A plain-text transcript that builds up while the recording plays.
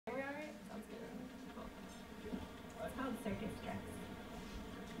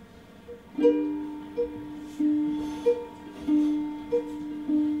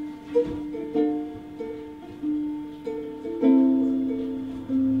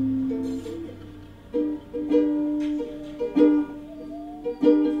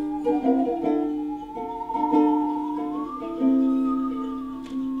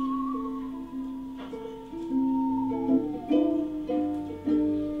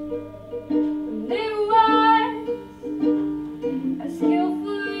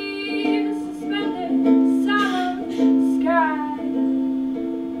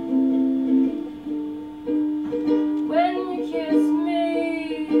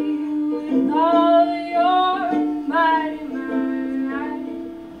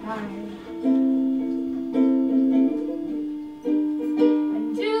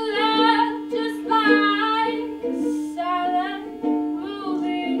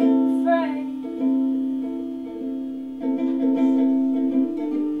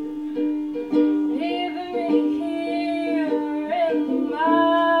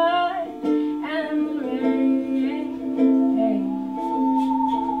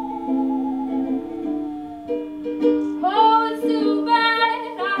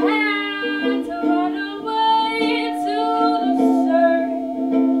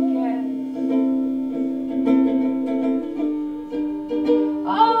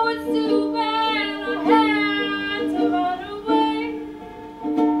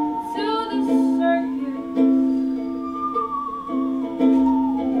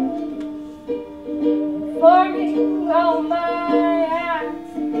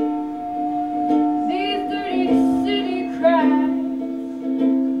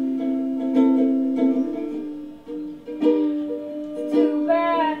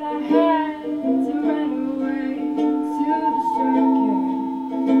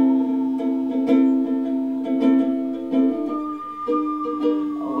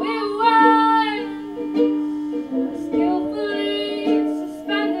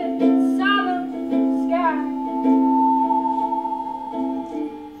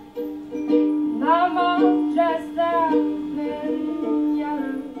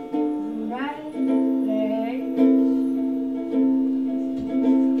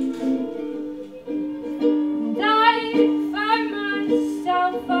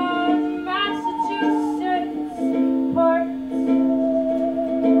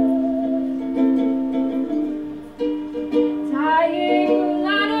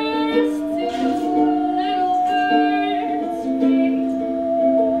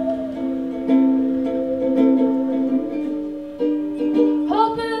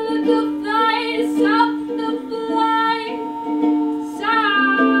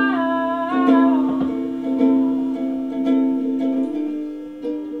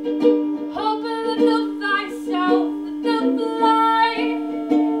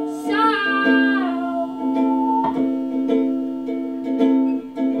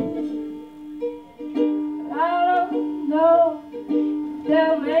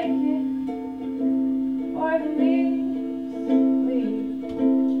They'll make it or the leaves leave.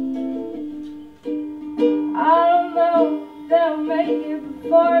 I don't know if they'll make it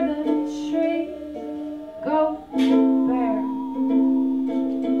before the trees go bare.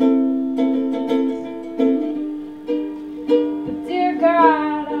 But dear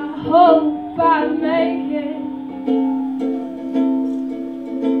God, I hope I make it.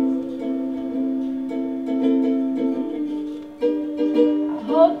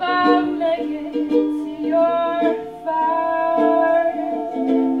 Hope I make it to your firehouse.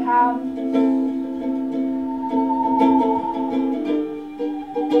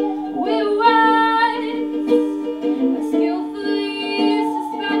 We rise a skillfully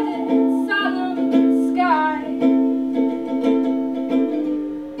suspended solemn sky.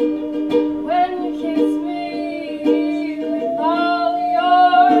 When you kiss me with all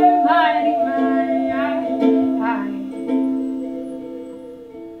your mighty might.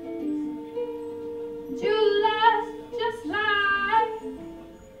 You laugh just like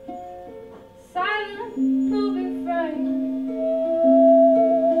silent movie frame,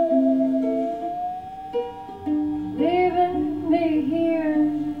 leaving me here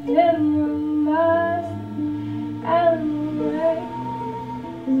in the mud and the rain.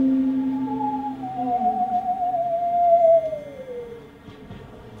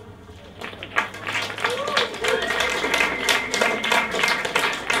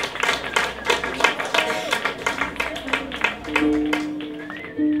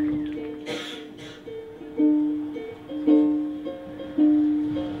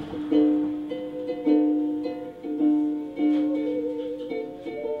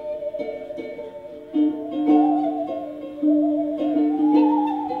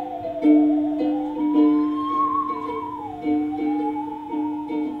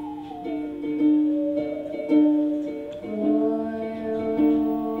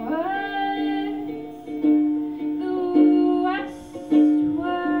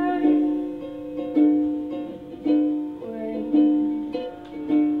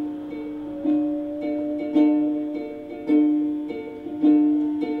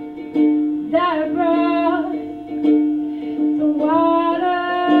 That brought the water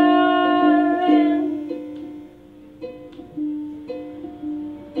in.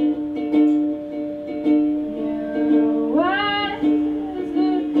 You was the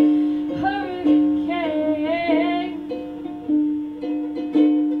hurricane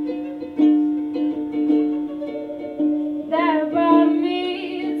that brought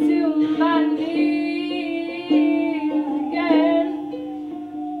me to my knees again.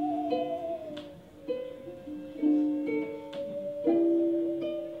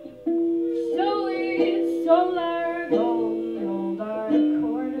 Solar gold, old dark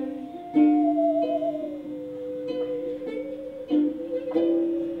quarter.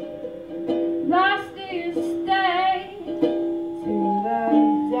 Lost his state to the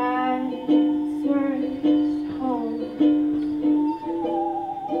dancer's home,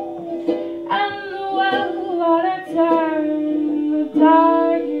 and the well water turned the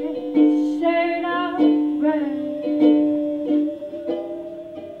darkest shade of red.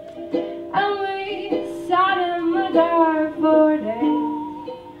 And we sat in the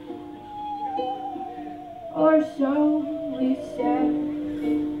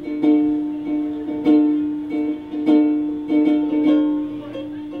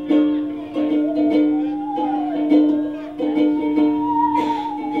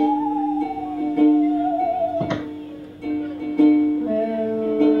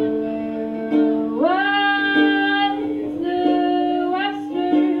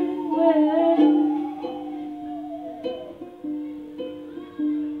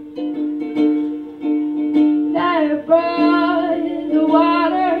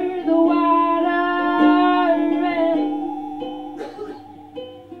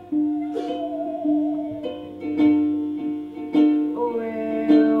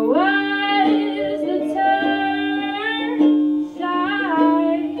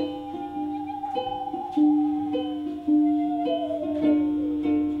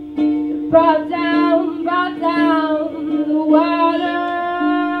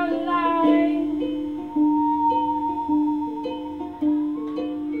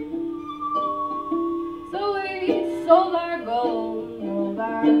sold our gold, rolled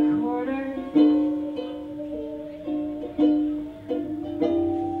our quarters.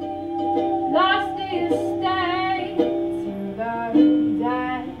 Lost the estate to the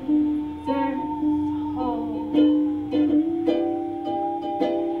desert's hole,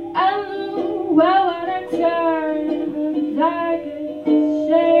 and the well-water turned the darkest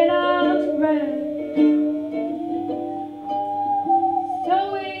shade of red. So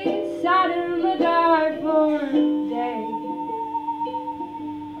we sat in the dark for a day,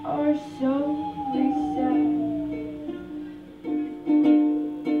 or so we said.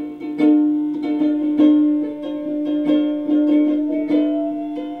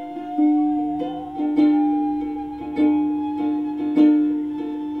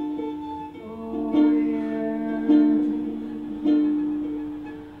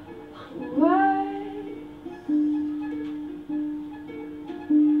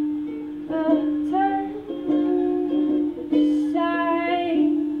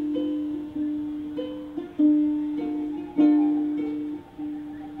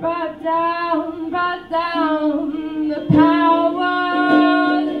 Brought down the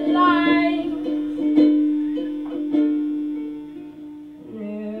power line.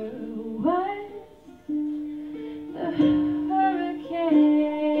 It was the hurricane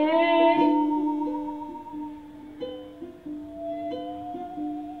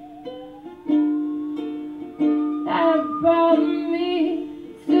that brought me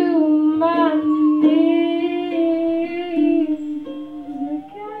to my knees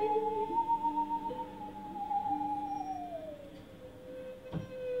again.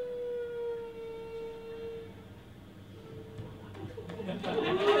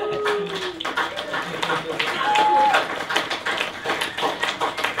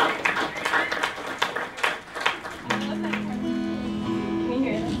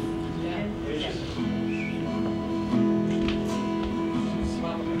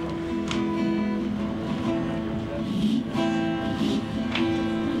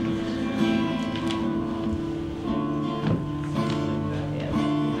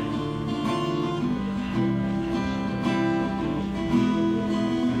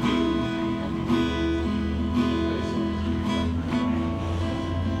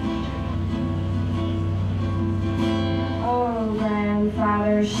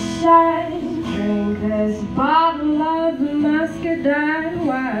 Grandfather said, drink this bottle of muscadine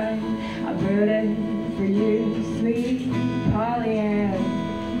wine. I brewed it for you, sweet Paulie, and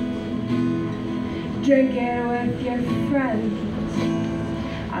drink it with your friends.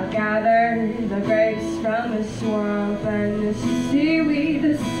 I'll gather the grapes from the swamp, and the seaweed,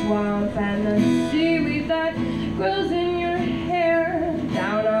 the swamp, and the seaweed that grows in your hair,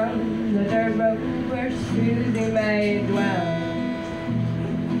 down on the dirt road where Susie may dwell.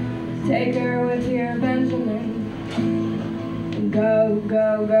 Take her with your Benjamin, and go,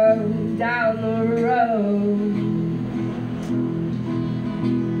 go, go down the road.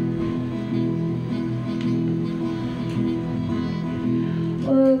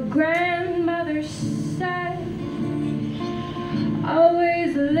 Well, grandmother said,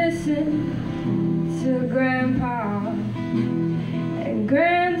 always listen to grandpa. And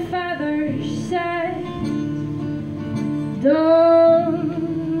grandfather said, don't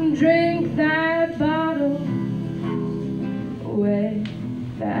drink that bottle with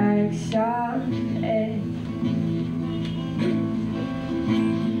the X on it.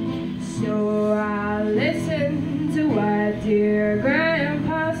 So I listened to what dear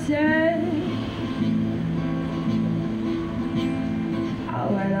grandpa said. I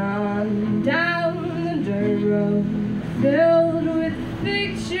went on down the dirt road filled with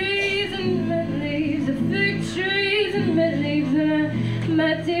fig trees and mint leaves, the fig trees and mint leaves, and I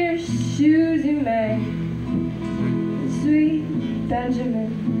met dear Susie May, sweet Benjamin.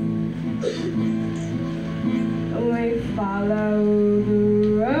 We followed the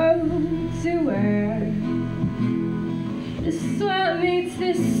road to where the swamp meets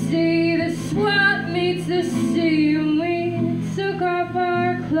the sea, the swamp meets the sea, and we took off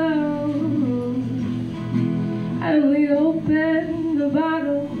our clothes and we opened the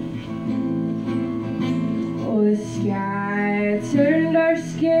bottle. Oh, the sky turned our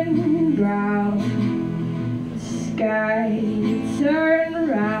skin brown, the sky turned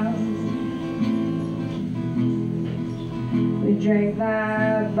around. We drank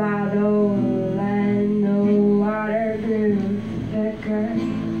that bottle and the water grew thicker.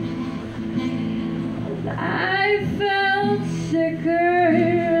 And I felt sicker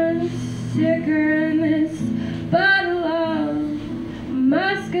and sicker, and this bottle of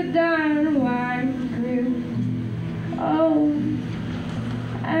muscadine wine grew. Oh,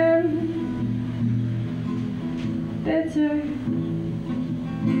 and winter,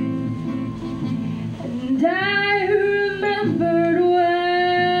 and I remembered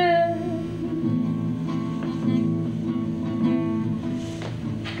when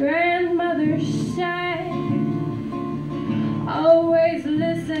grandmother said, always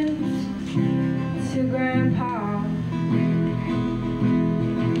listen to Grandpa.